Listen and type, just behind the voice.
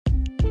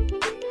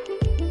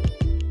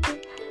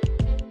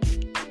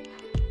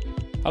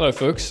Hello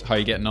folks, how are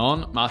you getting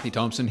on? Matthew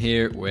Thompson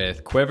here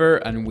with Quiver,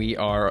 and we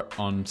are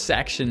on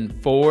section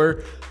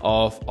 4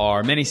 of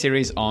our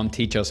mini-series on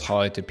Teach Us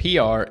How to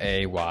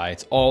P.R.A.Y.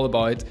 It's all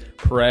about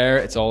prayer,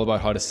 it's all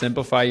about how to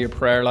simplify your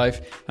prayer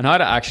life and how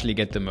to actually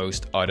get the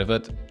most out of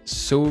it.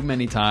 So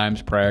many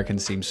times prayer can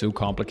seem so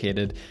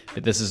complicated,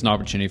 but this is an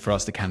opportunity for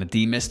us to kind of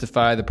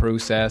demystify the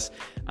process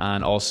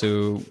and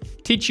also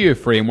teach you a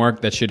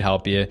framework that should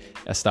help you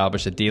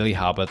establish a daily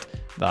habit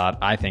that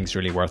I think is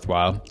really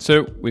worthwhile.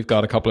 So we've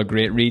got a couple of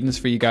great readings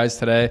for you guys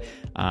today,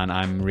 and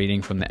I'm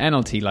reading from the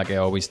NLT like I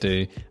always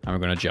do, and we're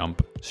going to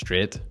jump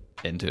straight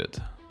into it.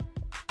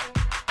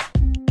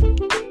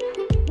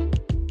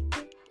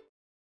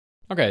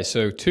 Okay,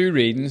 so 2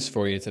 readings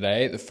for you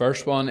today. The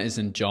first one is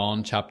in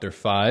John chapter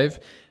 5,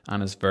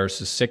 and it's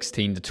verses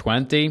 16 to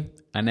 20,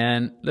 and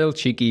then a little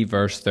cheeky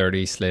verse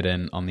 30 slid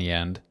in on the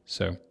end.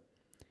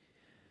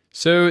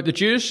 So the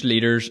Jewish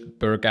leaders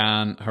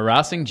began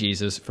harassing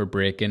Jesus for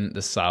breaking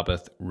the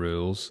Sabbath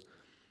rules.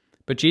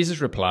 But Jesus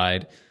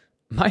replied,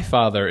 "My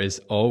Father is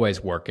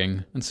always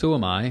working, and so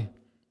am I."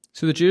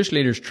 So the Jewish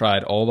leaders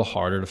tried all the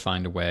harder to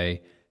find a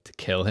way to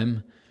kill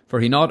him, for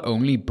he not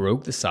only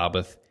broke the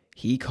Sabbath,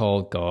 he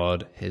called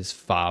God his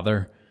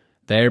Father,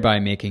 thereby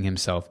making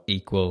himself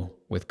equal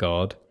with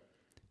God.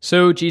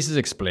 So Jesus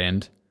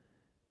explained,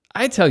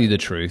 "I tell you the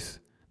truth,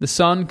 the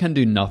Son can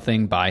do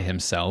nothing by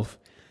himself.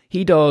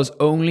 He does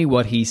only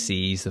what he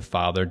sees the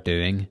Father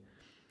doing.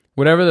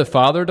 Whatever the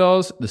Father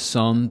does, the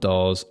Son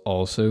does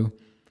also.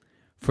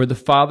 For the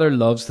Father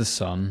loves the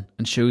Son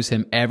and shows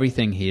him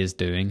everything he is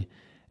doing.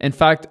 In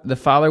fact, the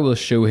Father will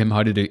show him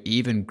how to do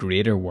even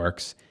greater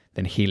works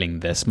than healing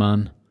this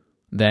man.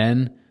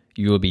 Then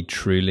you will be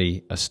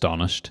truly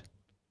astonished."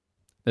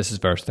 This is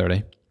verse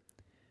 30.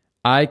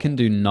 "I can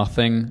do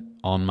nothing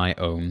on my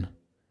own.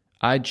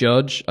 I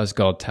judge as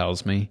God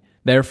tells me.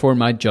 Therefore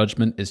my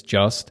judgment is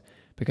just,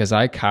 because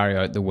I carry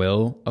out the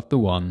will of the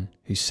one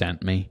who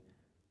sent me,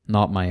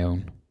 not my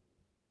own."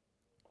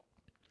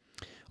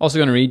 Also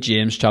going to read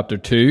James chapter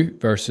 2,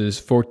 verses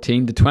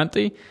 14 to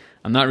 20.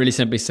 And that really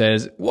simply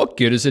says, "What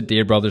good is it,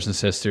 dear brothers and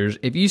sisters,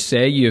 if you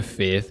say you have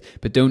faith,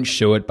 but don't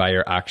show it by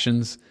your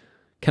actions?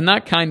 Can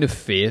that kind of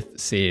faith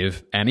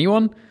save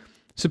anyone?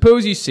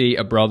 Suppose you see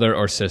a brother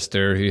or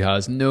sister who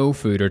has no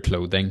food or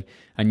clothing,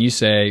 and you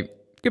say,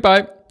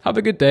 'Goodbye, have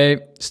a good day,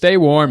 stay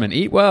warm and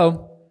eat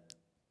well.'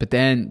 But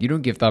then you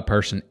don't give that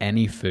person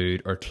any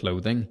food or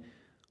clothing.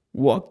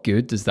 What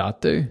good does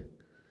that do?"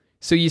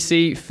 So you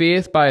see,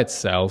 faith by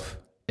itself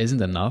isn't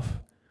enough.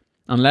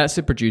 Unless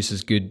it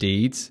produces good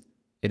deeds,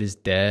 it is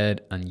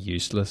dead and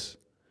useless.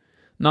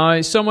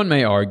 Now, someone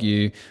may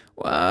argue,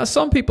 well,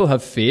 some people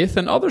have faith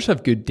and others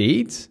have good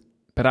deeds.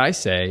 But I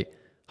say,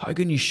 how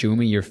can you show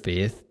me your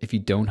faith if you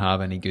don't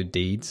have any good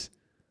deeds?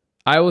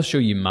 I will show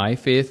you my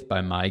faith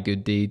by my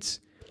good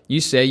deeds.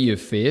 You say you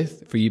have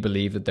faith, for you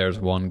believe that there's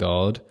one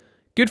God.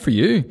 Good for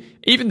you.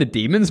 Even the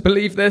demons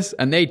believe this,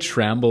 and they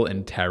tremble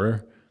in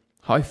terror.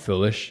 How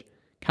foolish.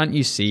 Can't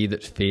you see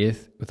that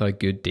faith without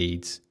good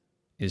deeds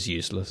is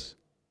useless?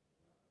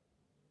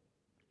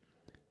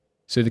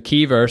 So the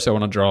key verse I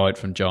want to draw out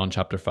from John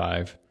chapter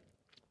 5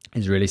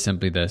 is really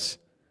simply this.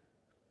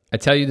 I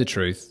tell you the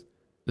truth,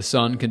 the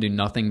Son can do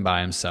nothing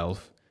by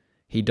himself.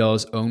 He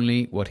does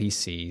only what he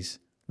sees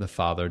the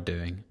Father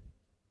doing.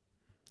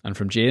 And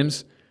from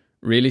James,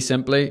 really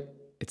simply,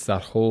 it's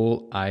that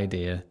whole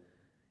idea.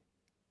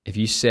 If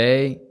you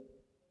say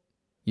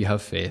you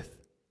have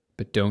faith,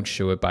 but don't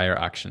show it by your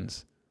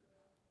actions,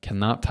 can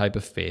that type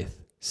of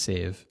faith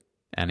save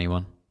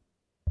anyone?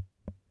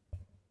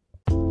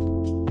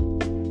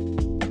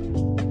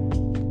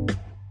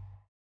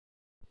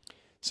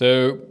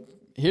 So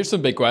here's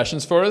some big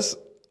questions for us.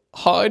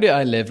 How do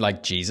I live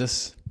like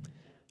Jesus?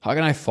 How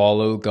can I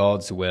follow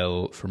God's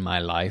will for my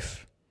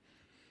life?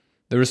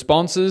 The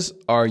responses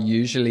are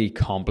usually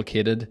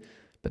complicated,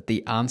 but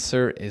the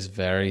answer is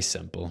very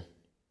simple.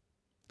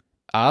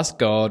 Ask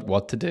God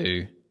what to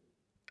do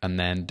and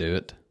then do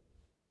it.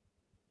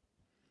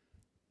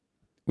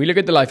 We look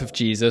at the life of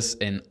Jesus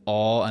in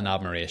awe and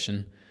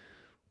admiration.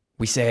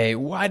 We say,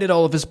 why did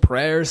all of his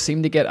prayers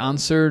seem to get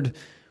answered?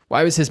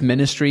 Why was his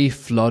ministry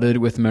flooded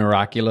with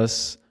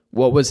miraculous?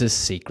 What was his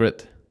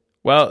secret?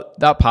 Well,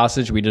 that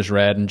passage we just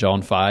read in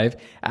John 5,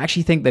 I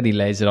actually think that he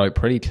lays it out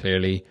pretty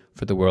clearly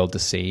for the world to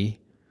see.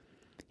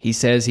 He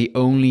says he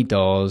only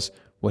does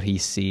what he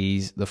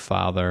sees the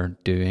Father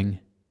doing.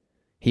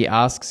 He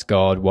asks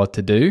God what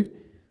to do,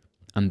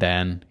 and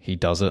then he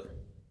does it.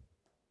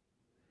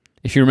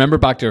 If you remember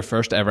back to our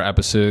first ever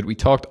episode, we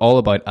talked all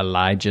about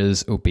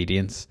Elijah's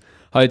obedience,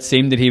 how it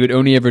seemed that he would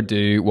only ever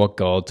do what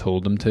God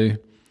told him to,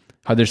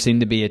 how there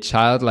seemed to be a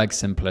childlike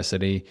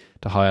simplicity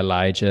to how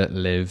Elijah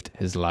lived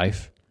his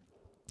life.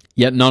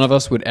 Yet none of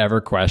us would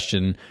ever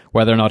question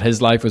whether or not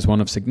his life was one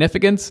of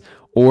significance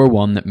or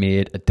one that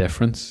made a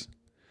difference.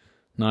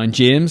 Now in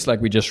James,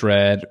 like we just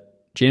read,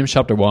 James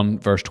chapter 1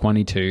 verse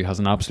 22 has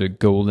an absolute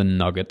golden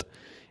nugget.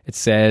 It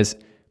says,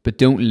 but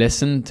don't just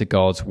listen to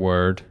God's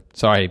word.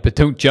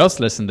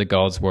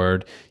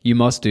 You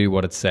must do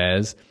what it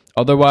says.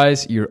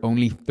 Otherwise, you're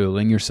only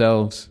fooling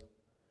yourselves.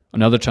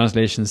 Another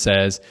translation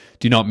says,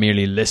 do not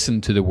merely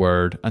listen to the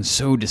word and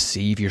so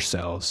deceive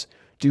yourselves.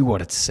 Do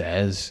what it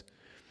says.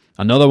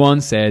 Another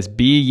one says,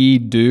 be ye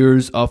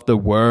doers of the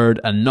word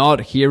and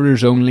not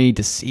hearers only,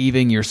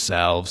 deceiving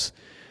yourselves.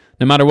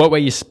 No matter what way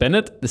you spin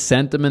it, the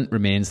sentiment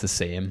remains the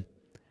same.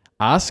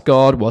 Ask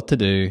God what to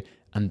do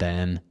and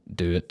then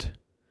do it.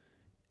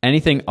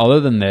 Anything other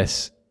than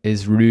this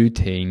is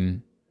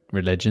routine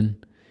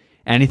religion.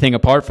 Anything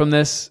apart from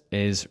this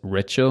is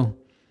ritual.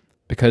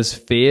 Because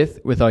faith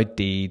without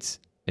deeds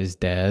is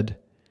dead.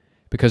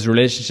 Because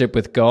relationship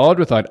with God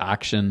without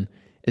action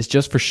is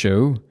just for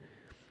show.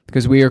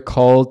 Because we are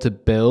called to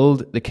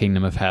build the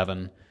kingdom of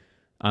heaven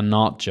and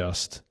not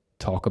just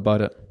talk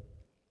about it.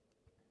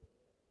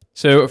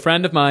 So a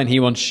friend of mine, he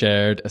once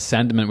shared a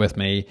sentiment with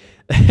me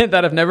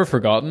that I've never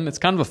forgotten. It's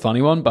kind of a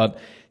funny one, but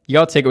you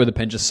got to take it with a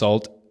pinch of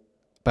salt.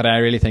 But I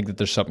really think that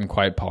there's something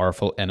quite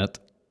powerful in it.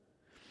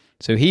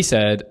 So he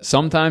said,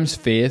 sometimes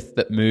faith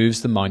that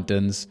moves the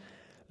mountains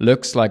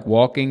looks like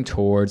walking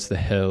towards the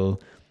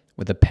hill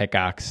with a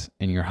pickaxe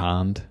in your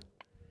hand.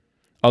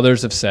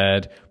 Others have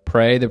said,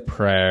 pray the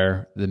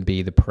prayer, then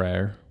be the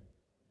prayer.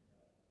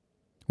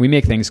 We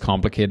make things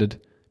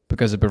complicated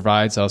because it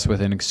provides us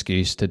with an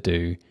excuse to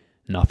do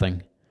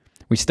nothing.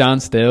 We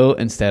stand still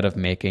instead of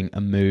making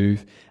a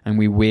move, and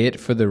we wait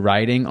for the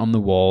writing on the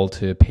wall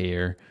to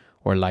appear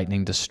or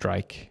lightning to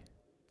strike,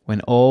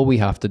 when all we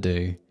have to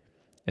do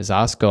is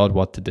ask God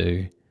what to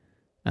do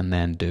and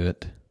then do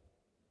it.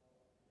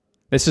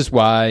 This is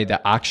why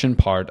the action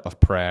part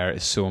of prayer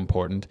is so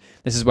important.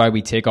 This is why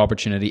we take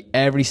opportunity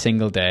every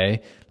single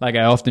day, like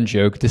I often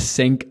joke, to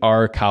sync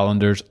our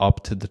calendars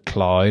up to the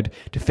cloud,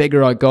 to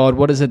figure out, God,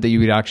 what is it that you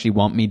would actually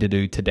want me to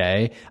do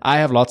today? I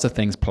have lots of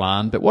things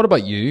planned, but what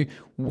about you?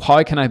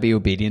 How can I be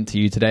obedient to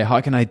you today? How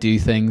can I do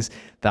things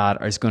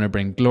that is going to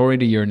bring glory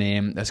to your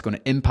name, that's going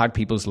to impact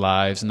people's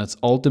lives, and that's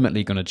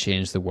ultimately going to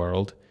change the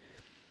world?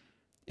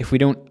 If we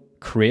don't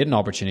create an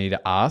opportunity to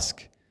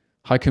ask,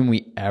 how can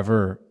we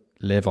ever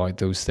live out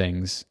those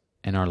things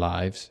in our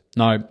lives?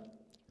 Now,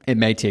 it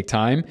may take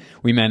time.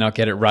 We may not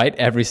get it right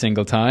every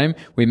single time.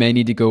 We may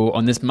need to go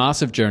on this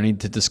massive journey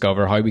to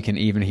discover how we can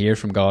even hear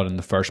from God in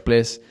the first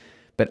place.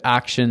 But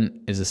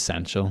action is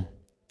essential,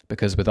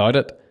 because without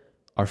it,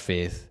 our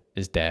faith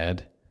is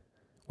dead.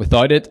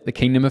 Without it, the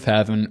kingdom of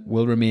heaven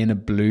will remain a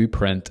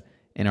blueprint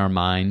in our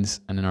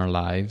minds and in our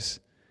lives.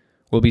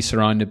 We'll be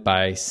surrounded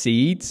by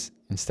seeds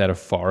instead of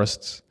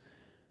forests,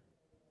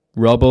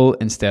 rubble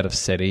instead of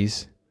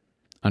cities,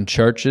 and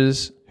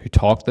churches who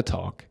talk the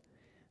talk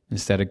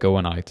instead of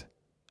going out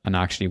and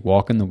actually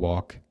walking the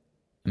walk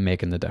and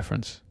making the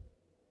difference.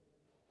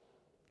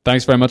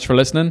 Thanks very much for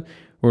listening.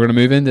 We're going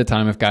to move into a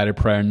time of guided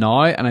prayer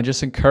now, and I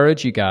just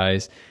encourage you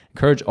guys,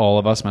 encourage all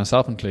of us,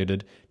 myself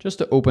included, just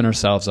to open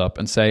ourselves up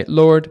and say,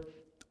 Lord,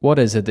 what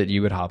is it that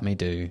you would have me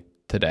do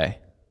today?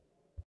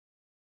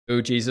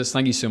 Oh, Jesus,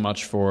 thank you so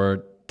much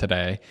for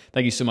today.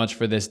 Thank you so much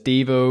for this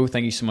Devo.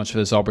 Thank you so much for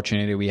this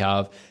opportunity we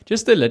have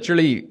just to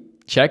literally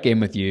check in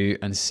with you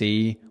and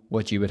see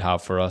what you would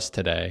have for us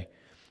today.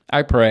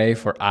 I pray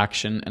for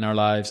action in our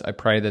lives. I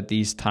pray that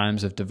these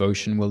times of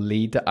devotion will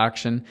lead to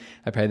action.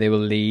 I pray they will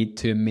lead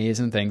to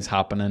amazing things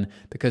happening,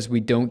 because we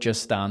don't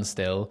just stand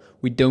still.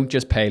 We don't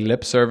just pay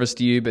lip service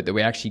to you, but that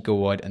we actually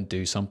go out and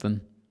do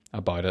something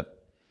about it.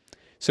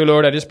 So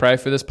Lord, I just pray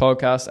for this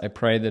podcast. I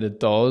pray that it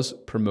does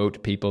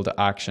promote people to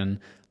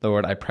action.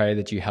 Lord, I pray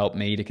that you help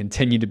me to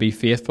continue to be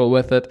faithful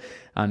with it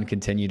and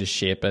continue to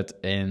shape it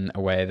in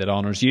a way that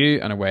honors you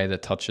and a way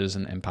that touches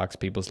and impacts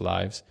people's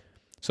lives.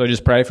 So I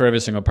just pray for every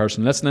single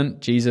person listening.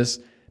 Jesus,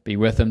 be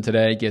with them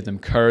today. Give them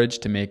courage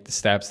to make the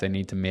steps they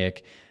need to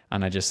make.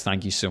 And I just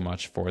thank you so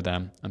much for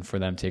them and for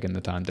them taking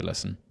the time to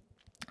listen.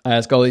 I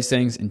ask all these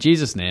things in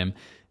Jesus' name.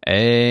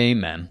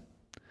 Amen.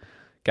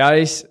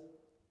 Guys,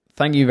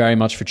 thank you very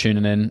much for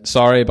tuning in.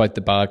 Sorry about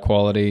the bad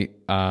quality,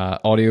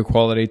 audio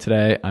quality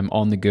today. I'm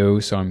on the go,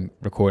 so I'm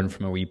recording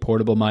from a wee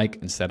portable mic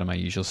instead of my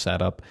usual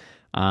setup.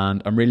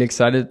 And I'm really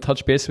excited to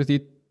touch base with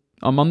you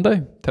on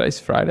Monday. Today's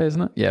Friday,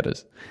 isn't it? Yeah, it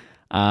is.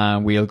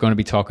 We are going to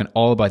be talking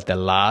all about the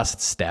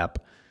last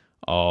step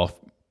of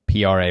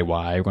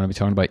P.R.A.Y. We're going to be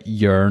talking about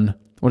yearn.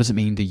 What does it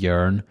mean to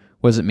yearn?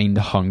 What does it mean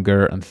to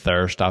hunger and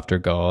thirst after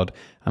God?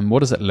 And what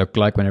does it look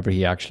like whenever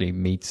he actually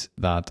meets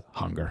that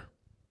hunger?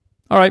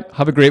 All right,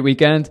 have a great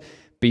weekend.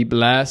 Be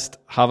blessed.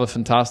 Have a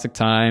fantastic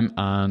time.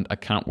 And I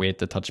can't wait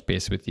to touch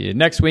base with you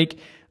next week.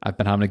 I've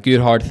been having a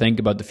good hard think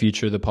about the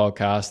future of the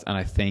podcast, and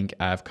I think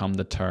I've come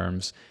to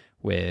terms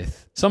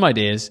with some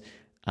ideas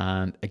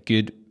and a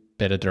good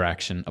bit of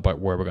direction about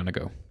where we're going to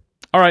go.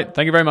 All right,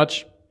 thank you very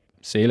much.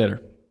 See you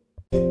later.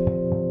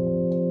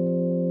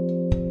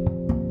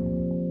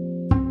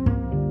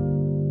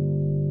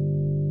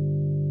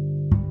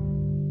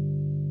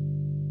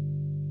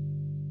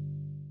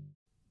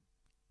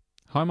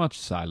 How much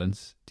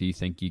silence do you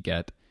think you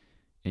get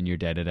in your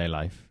day-to-day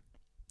life?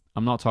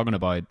 I'm not talking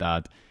about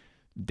that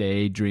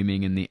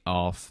daydreaming in the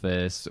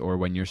office or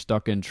when you're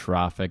stuck in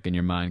traffic and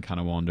your mind kind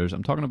of wanders.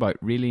 I'm talking about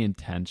really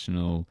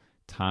intentional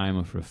time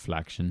of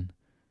reflection,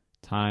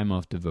 time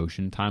of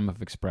devotion, time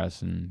of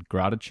expressing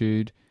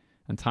gratitude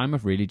and time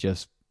of really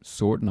just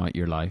sorting out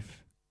your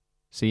life,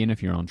 seeing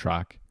if you're on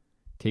track,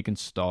 taking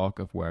stock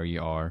of where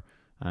you are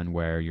and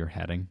where you're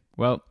heading.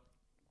 Well,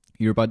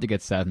 you're about to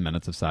get 7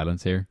 minutes of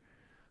silence here.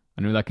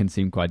 I know that can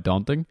seem quite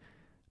daunting,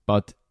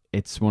 but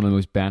it's one of the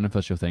most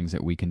beneficial things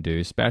that we can do,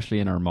 especially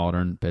in our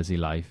modern busy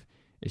life,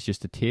 is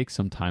just to take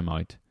some time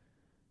out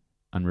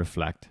and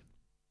reflect.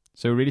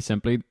 So really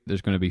simply,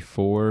 there's going to be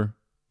 4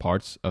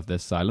 parts of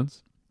this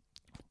silence.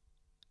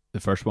 The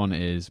first one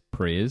is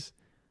praise.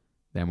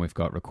 Then we've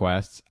got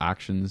requests,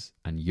 actions,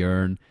 and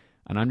yearn.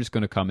 And I'm just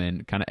going to come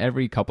in kind of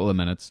every couple of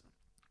minutes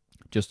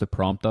just to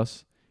prompt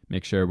us,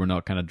 make sure we're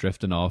not kind of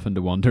drifting off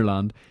into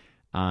Wonderland,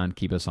 and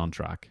keep us on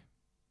track.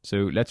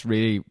 So let's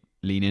really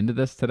lean into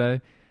this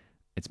today.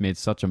 It's made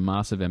such a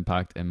massive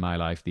impact in my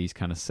life, these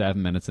kind of 7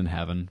 minutes in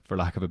heaven, for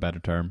lack of a better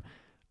term.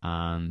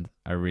 And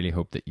I really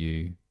hope that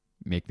you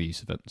make the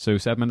use of it. So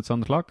 7 minutes on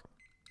the clock.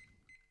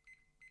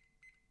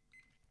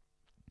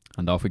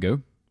 And off we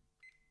go.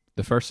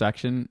 The first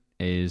section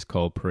is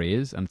called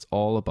praise, and it's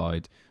all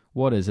about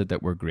what is it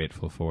that we're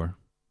grateful for.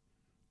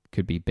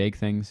 Could be big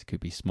things, could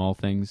be small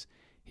things.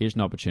 Here's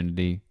an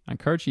opportunity. I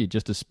encourage you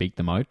just to speak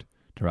them out,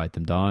 to write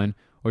them down,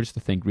 or just to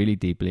think really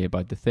deeply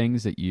about the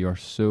things that you are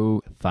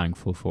so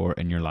thankful for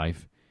in your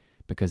life,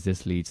 because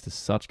this leads to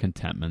such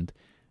contentment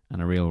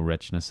and a real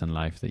richness in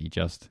life that you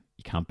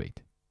can't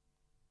beat.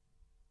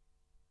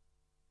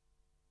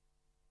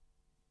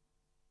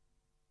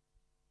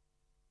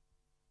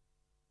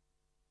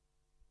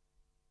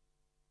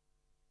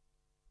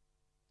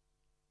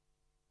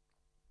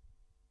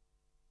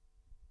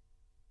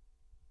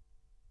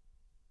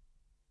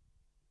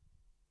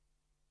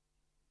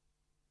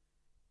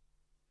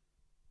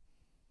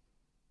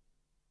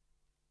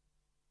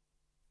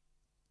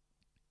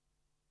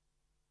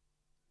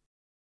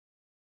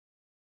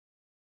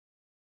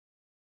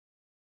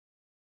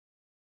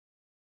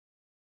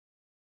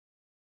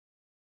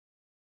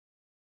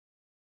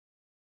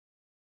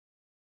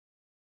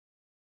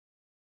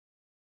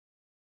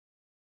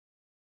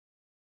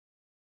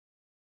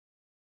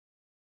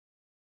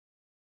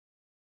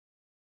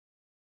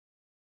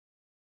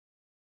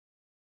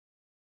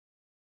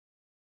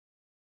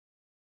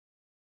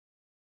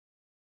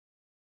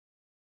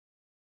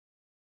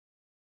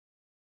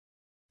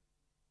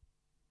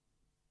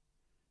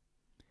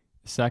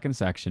 The second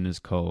section is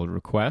called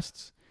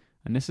requests,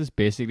 and this is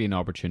basically an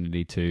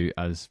opportunity to,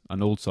 as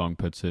an old song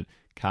puts it,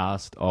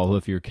 cast all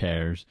of your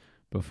cares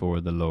before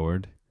the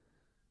Lord.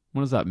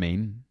 What does that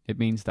mean? It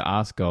means to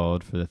ask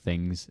God for the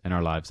things in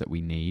our lives that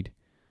we need.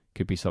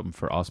 Could be something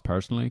for us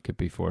personally, could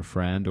be for a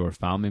friend or a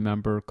family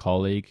member,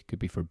 colleague, could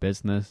be for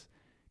business,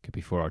 could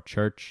be for our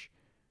church,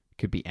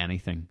 could be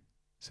anything.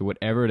 So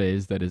whatever it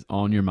is that is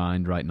on your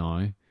mind right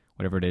now,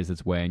 whatever it is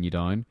that's weighing you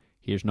down,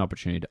 here's an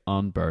opportunity to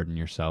unburden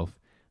yourself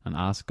and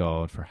ask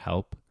God for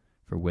help,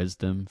 for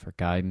wisdom, for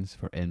guidance,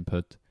 for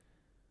input.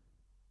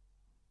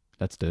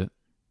 Let's do it.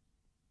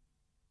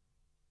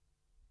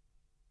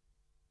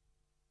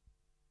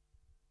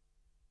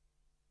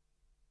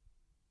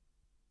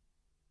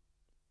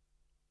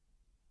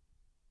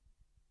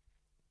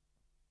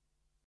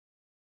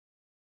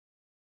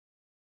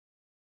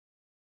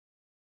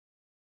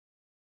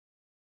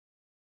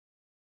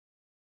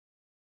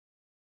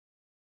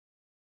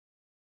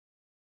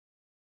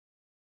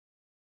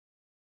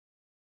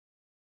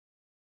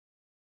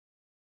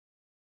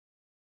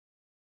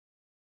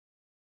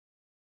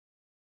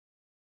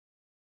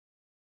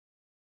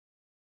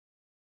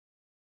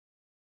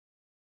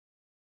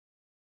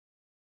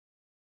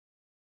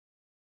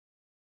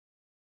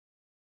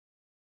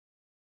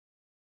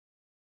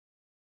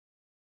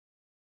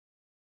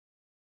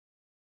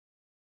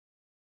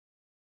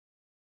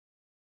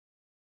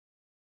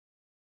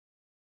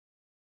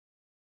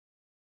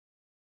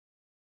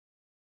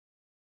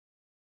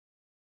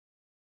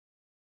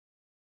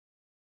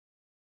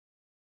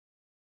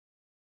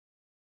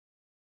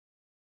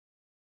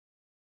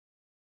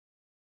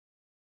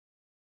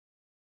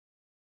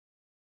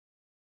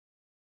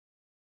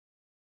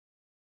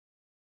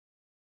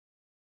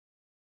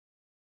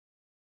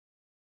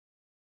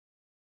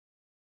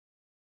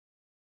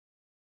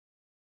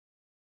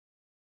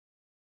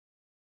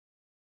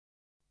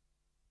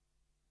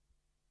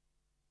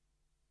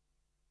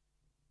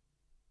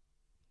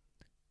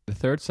 The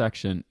third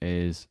section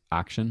is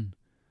action.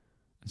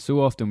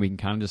 So often we can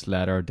kind of just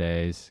let our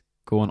days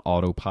go on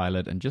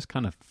autopilot and just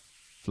kind of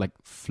like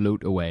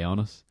float away on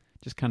us,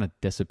 just kind of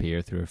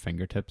disappear through our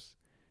fingertips.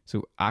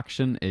 So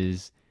action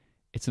is,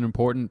 it's an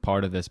important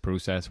part of this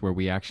process where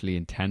we actually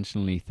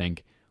intentionally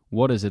think,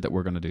 what is it that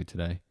we're going to do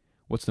today?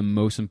 What's the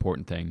most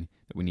important thing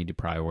that we need to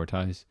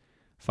prioritize?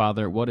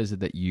 Father, what is it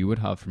that you would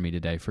have for me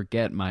today?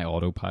 Forget my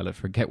autopilot,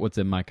 forget what's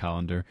in my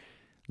calendar.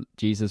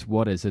 Jesus,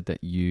 what is it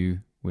that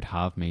you would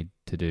have me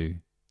to do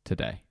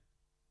today?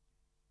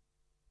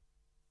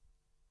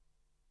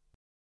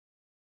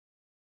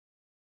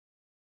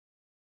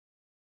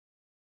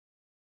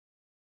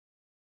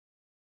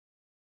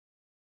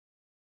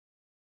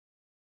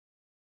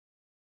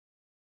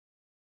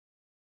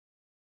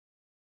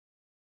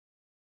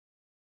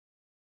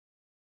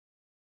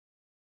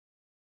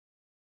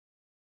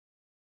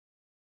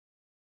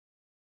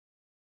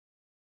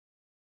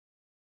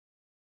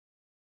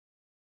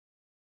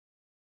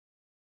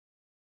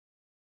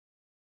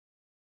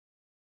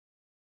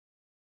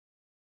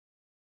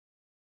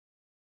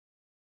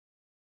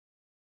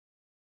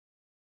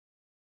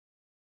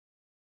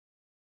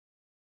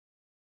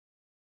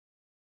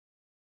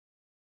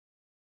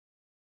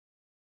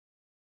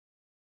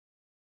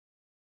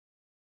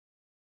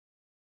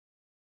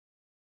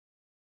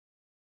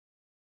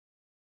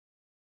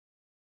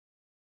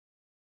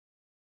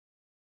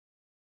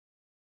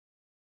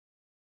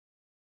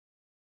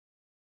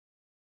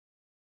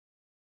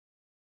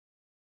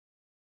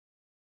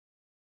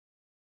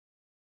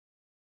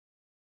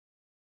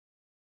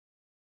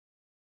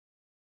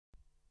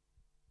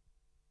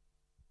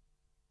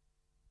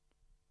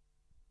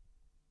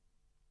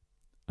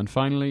 And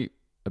finally,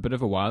 a bit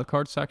of a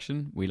wildcard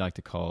section we like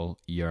to call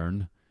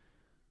yearn.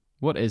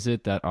 What is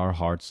it that our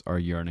hearts are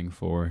yearning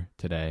for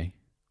today?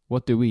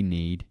 What do we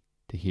need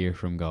to hear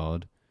from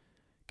God?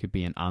 Could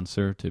be an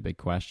answer to a big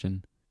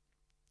question.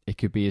 It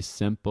could be as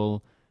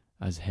simple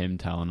as Him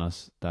telling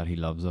us that He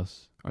loves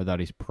us, or that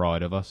He's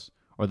proud of us,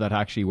 or that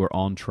actually we're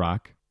on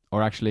track,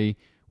 or actually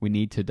we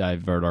need to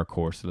divert our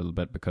course a little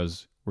bit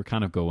because we're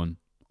kind of going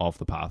off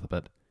the path a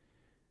bit.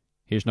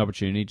 Here's an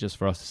opportunity just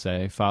for us to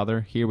say,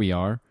 Father, here we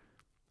are.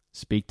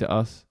 Speak to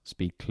us,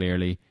 speak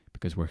clearly,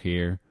 because we're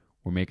here,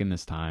 we're making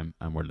this time,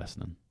 and we're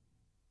listening.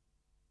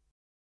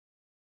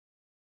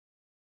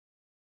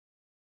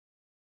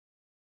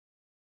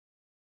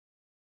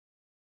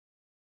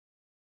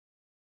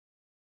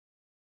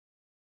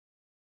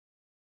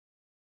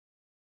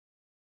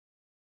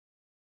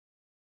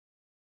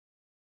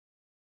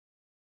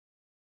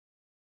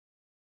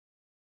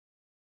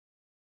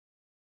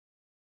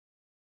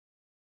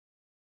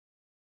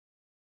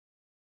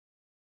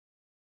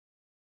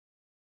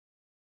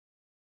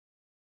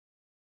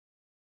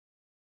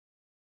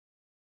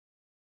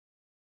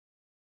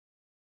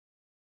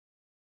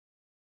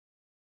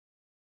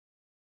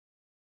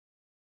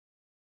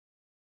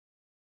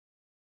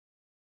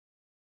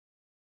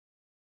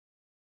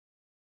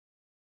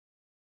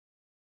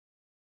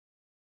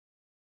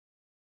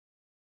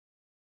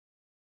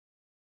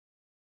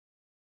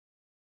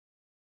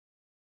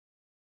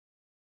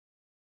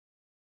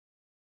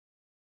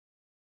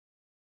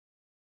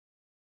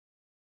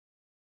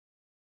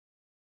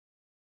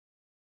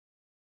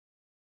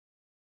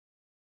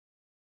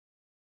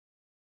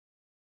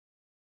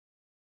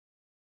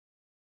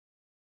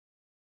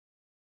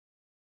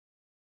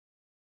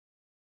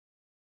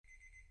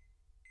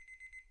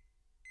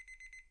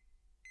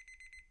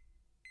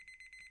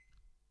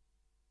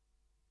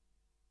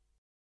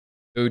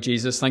 Oh,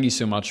 Jesus, thank you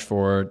so much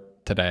for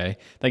today.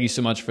 Thank you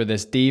so much for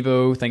this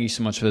Devo. Thank you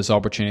so much for this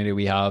opportunity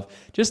we have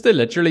just to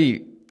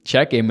literally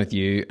check in with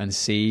you and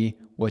see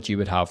what you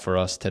would have for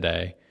us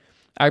today.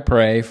 I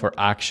pray for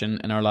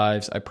action in our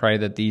lives. I pray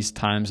that these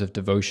times of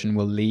devotion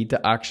will lead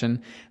to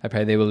action. I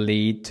pray they will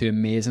lead to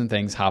amazing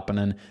things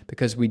happening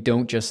because we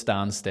don't just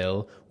stand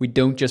still. We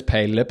don't just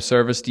pay lip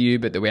service to you,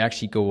 but that we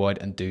actually go out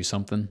and do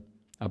something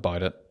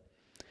about it.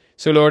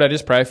 So, Lord, I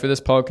just pray for this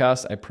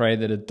podcast. I pray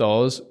that it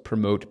does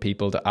promote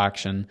people to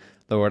action.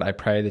 Lord, I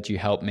pray that you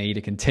help me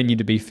to continue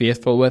to be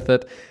faithful with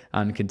it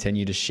and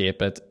continue to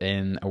shape it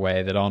in a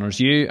way that honors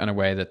you and a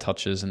way that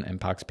touches and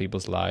impacts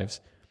people's lives.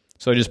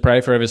 So I just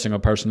pray for every single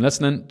person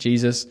listening.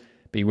 Jesus,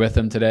 be with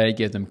them today.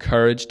 Give them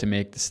courage to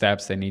make the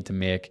steps they need to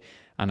make.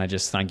 And I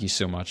just thank you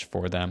so much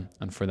for them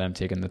and for them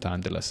taking the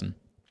time to listen.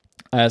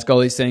 I ask all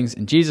these things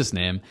in Jesus'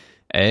 name.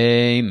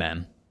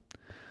 Amen.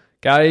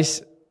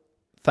 Guys,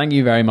 thank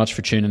you very much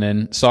for tuning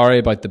in. Sorry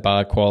about the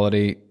bad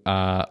quality,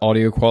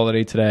 audio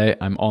quality today.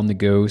 I'm on the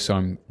go, so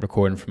I'm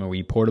recording from a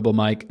wee portable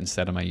mic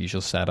instead of my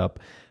usual setup.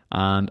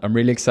 And I'm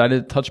really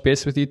excited to touch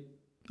base with you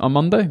on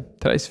Monday.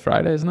 Today's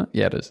Friday, isn't it?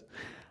 Yeah, it is.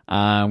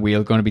 We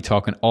are going to be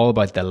talking all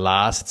about the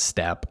last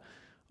step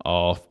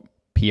of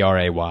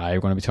P.R.A.Y. We're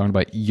going to be talking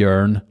about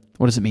yearn.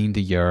 What does it mean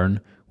to yearn?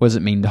 What does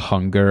it mean to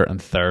hunger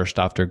and thirst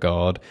after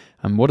God?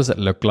 And what does it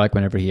look like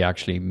whenever He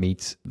actually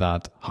meets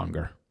that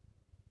hunger?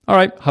 All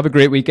right, have a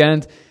great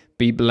weekend.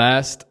 Be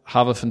blessed.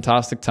 Have a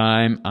fantastic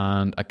time.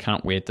 And I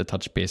can't wait to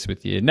touch base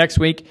with you next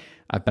week.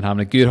 I've been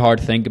having a good hard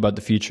think about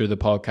the future of the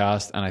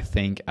podcast, and I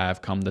think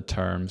I've come to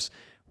terms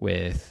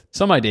with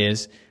some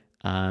ideas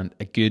and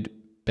a good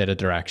bit of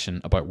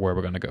direction about where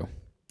we're going to go.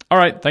 All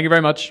right, thank you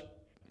very much.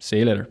 See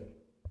you later.